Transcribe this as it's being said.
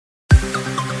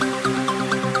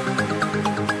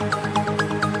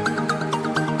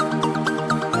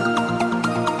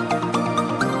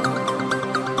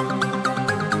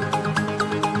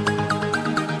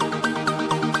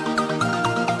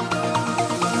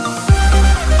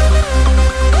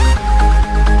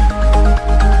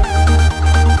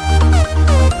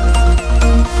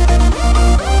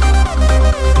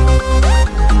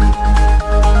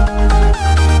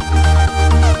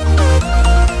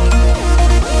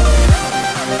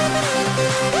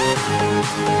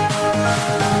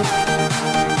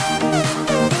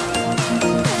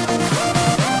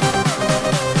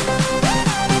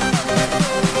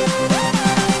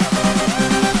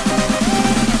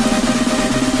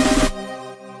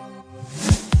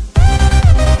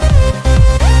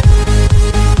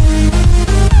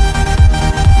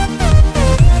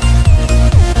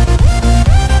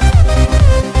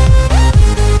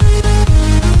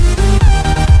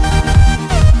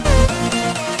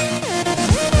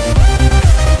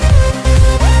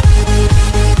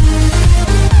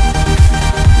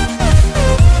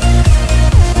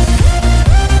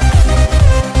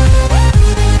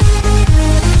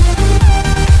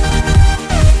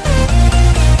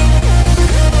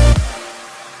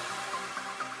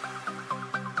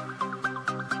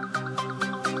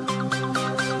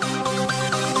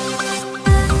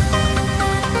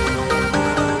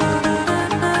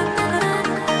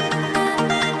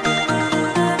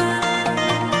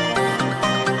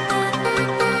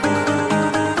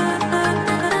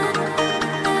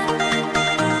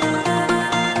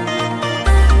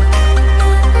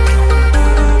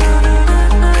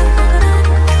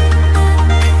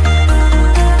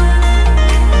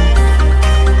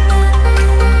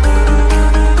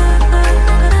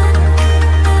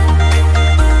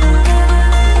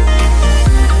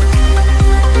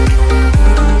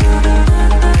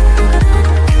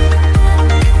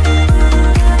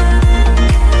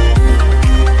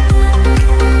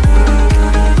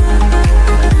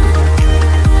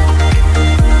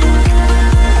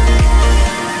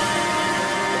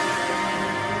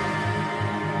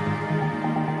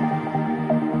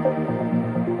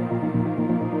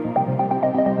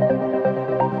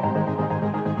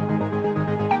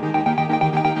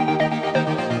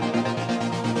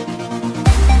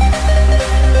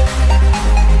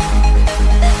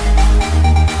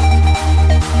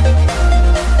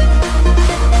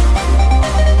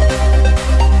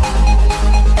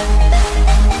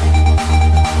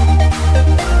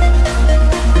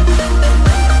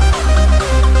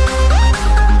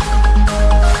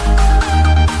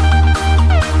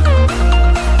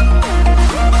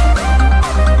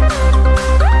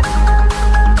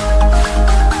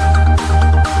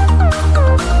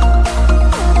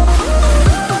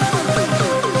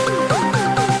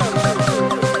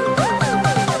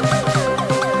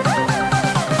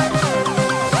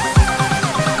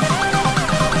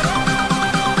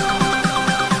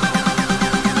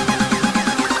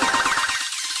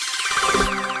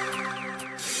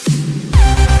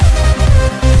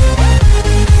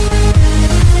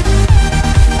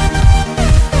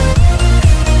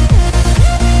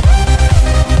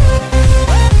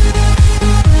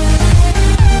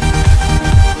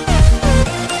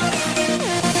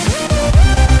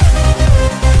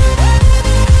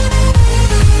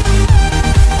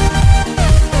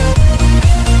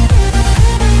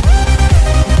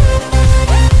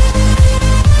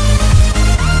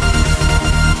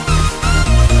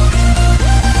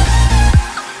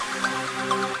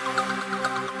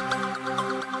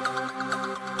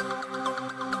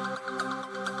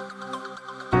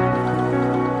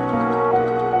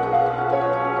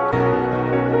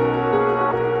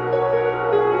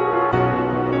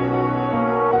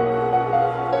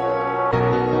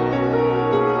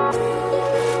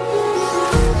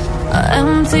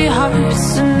Empty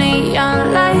hearts and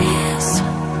neon lights,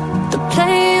 they're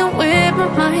playing with my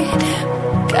mind.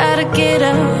 Gotta get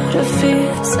out of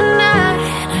here tonight.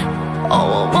 Oh,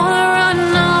 I wanna run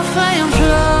off and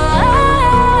fly,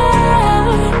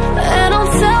 and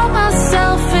I'll tell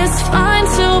myself it's fine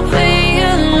to be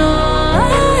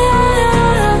alone,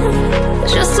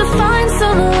 just to find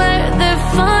somewhere that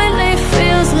finally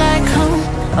feels like home.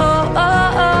 Oh,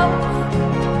 oh, oh.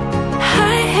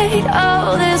 I hate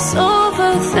all this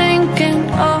overthinking.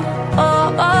 Oh,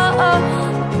 oh, oh, oh.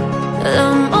 The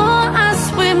more I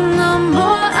swim, the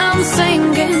more I'm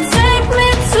sinking. Take me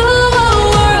to a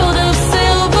world of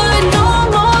silver. No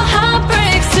more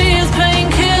heartbreaks, tears,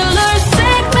 painkillers.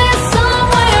 Take me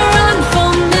somewhere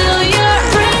unfamiliar.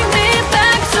 Bring me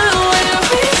back to where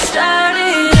we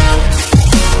started out.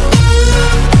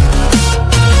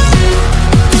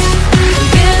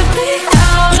 Get me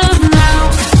out of now,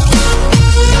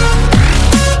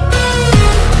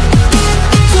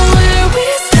 to where we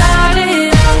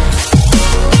started out.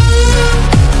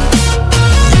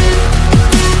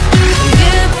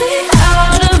 Get me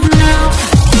out of now,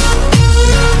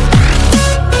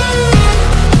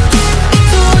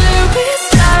 to where we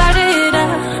started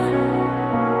out.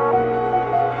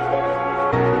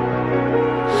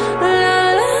 La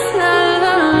la la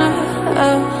la la,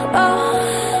 oh, oh.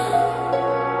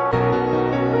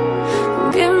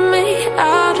 Get me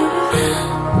out of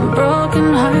broken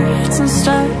hearts and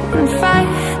starting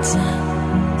fights,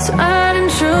 turning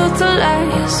truth to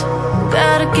lies.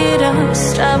 Gotta get up,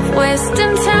 stop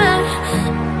wasting time.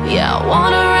 Yeah, I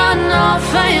wanna run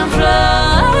off and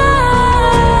fly,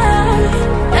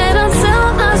 and I'll tell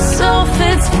myself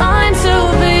it's fine to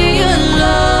be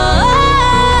alone,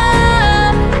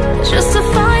 just to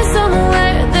find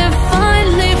somewhere that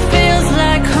finally feels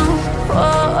like home.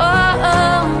 Oh, oh,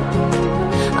 oh.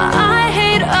 I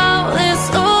hate all this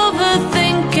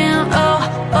overthinking. Oh,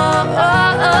 oh,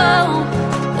 oh, oh.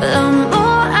 The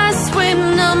more I swim,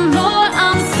 the more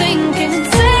I'm sinking.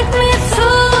 Take me to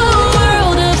a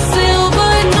world of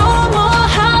silver. No more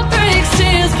heartbreaks,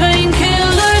 tears,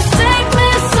 painkillers. Take me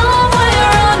somewhere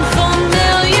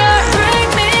unfamiliar. Bring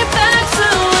me back to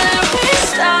where we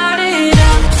started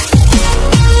out.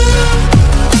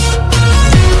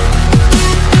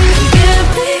 Get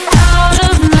me out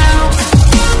of now,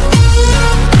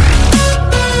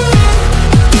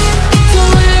 to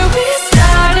where we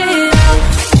started out.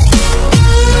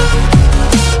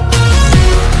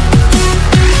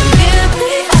 Get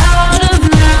me out of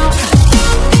now,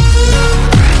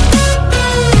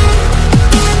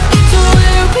 to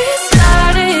where we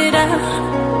started out.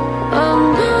 Oh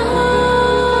no,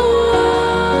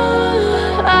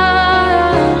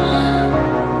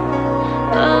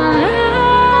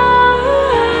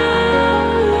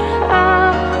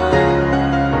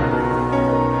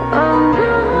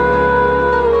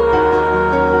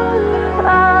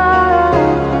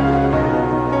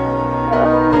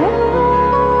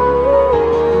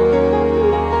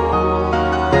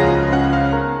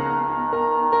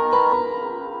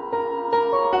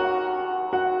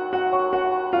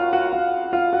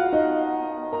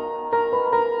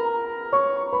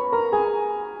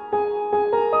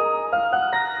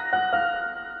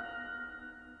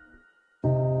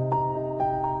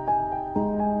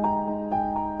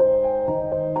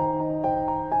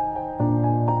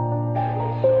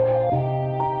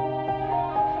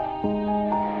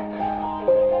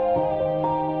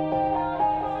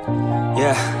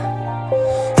 Yeah.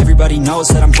 Everybody knows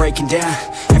that I'm breaking down.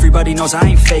 Everybody knows I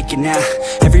ain't faking now.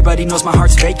 Everybody knows my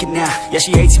heart's vacant now. Yeah,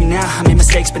 she hates me now, I made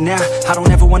mistakes, but now I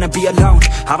don't ever wanna be alone.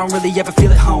 I don't really ever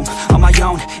feel at home. On my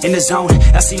own, in the zone,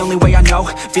 that's the only way I know.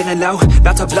 Feeling low,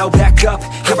 about to blow back up.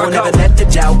 I won't ever let the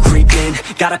doubt creep in.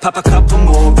 Gotta pop a couple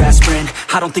more aspirin.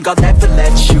 I don't think I'll ever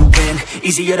let you in.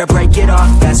 Easier to break it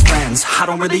off best friends. I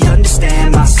don't really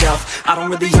understand myself. I don't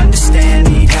really understand,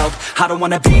 need help. I don't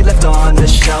wanna be left on the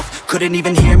shelf. Couldn't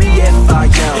even hear me if I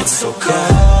yelled. It's so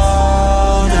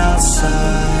cold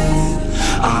outside,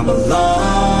 I'm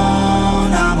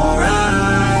alone, I'm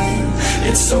alright.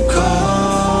 It's so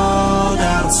cold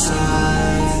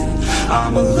outside,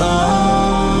 I'm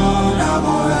alone, I'm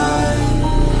alright.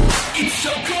 It's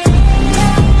so cold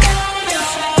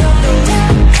outside,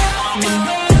 I'm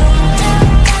alone.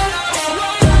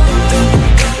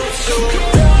 It's so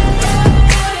cold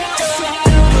outside,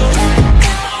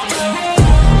 I'm alone.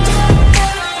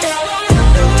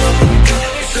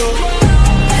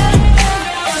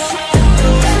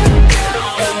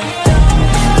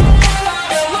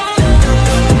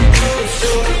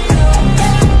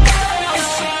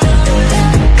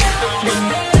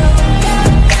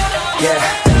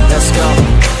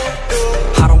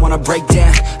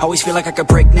 Always feel like I could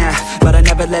break now, but I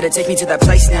never let it take me to that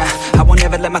place now. I won't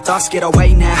ever let my thoughts get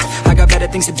away now. I got better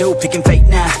things to do, picking fate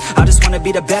now. I just wanna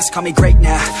be the best, call me great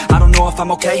now. I don't know if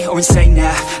I'm okay or insane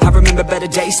now. I remember better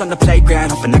days on the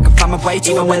playground, hoping I can find my way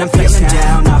to even when I'm feeling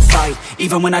down. I fight,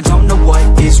 even when I don't know what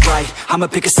is right. I'ma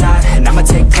pick a side, and I'ma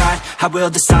take pride. I will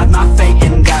decide my fate,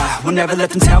 and I will never let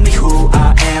them tell me who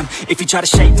I am. If you try to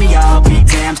shake me, I'll be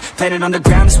damned. Planet on the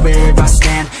ground is where I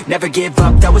stand. Never give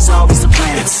up, that was always the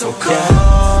plan. It's so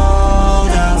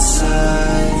cold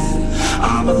outside,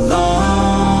 I'm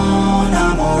alone,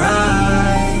 I'm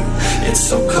alright. It's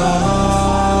so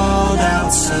cold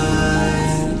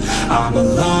outside, I'm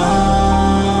alone.